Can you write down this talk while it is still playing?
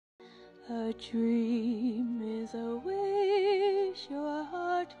A dream is a wish your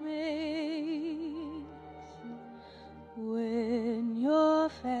heart makes when you're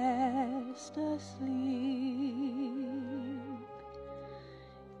fast asleep.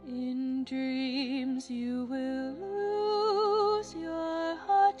 In dreams you will lose your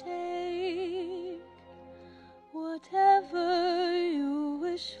heartache. Whatever you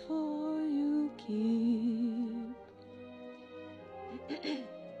wish for, you keep.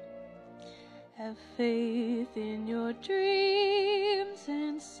 Have faith in your dreams,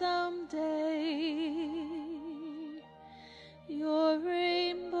 and someday your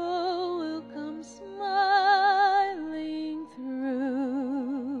rainbow will come smiling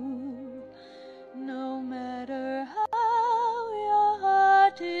through. No matter how your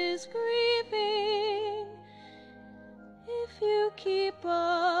heart is grieving, if you keep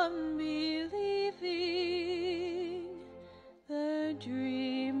on believing, the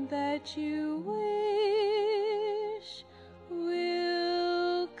dream that you wish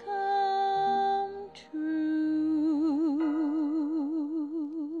will come true.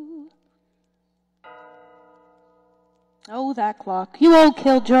 Oh, that clock. You old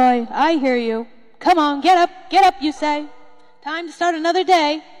killjoy. I hear you. Come on, get up, you say. Time to start another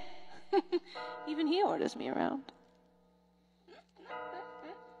day. Even he orders me around.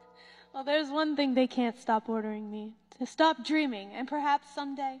 Well, there's one thing they can't stop ordering me. To stop dreaming, and perhaps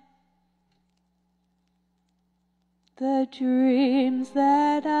someday the dreams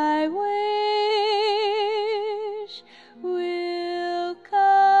that I wish will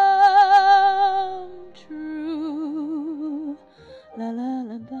come true. La la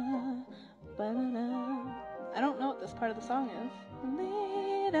la la, ba la la. I don't know what this part of the song is.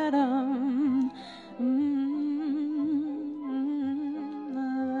 Da dum.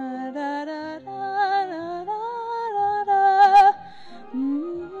 Da da da.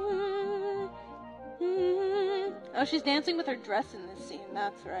 Oh, she's dancing with her dress in this scene.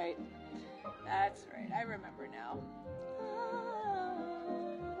 That's right. That's right. I remember now.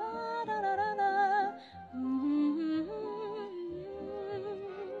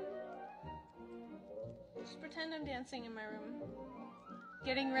 Just pretend I'm dancing in my room.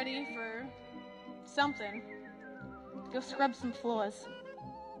 Getting ready for something. Go scrub some floors.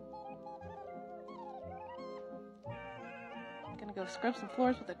 I'm gonna go scrub some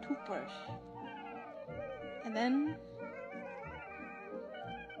floors with a toothbrush. And then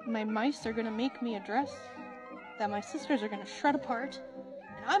my mice are gonna make me a dress that my sisters are gonna shred apart,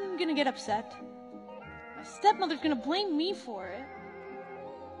 and I'm gonna get upset. My stepmother's gonna blame me for it.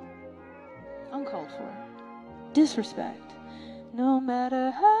 Uncalled for. Disrespect. No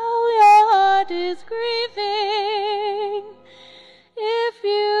matter how your heart is grieving, if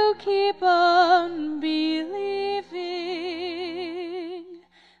you keep on believing,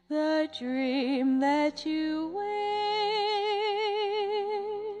 the dream that you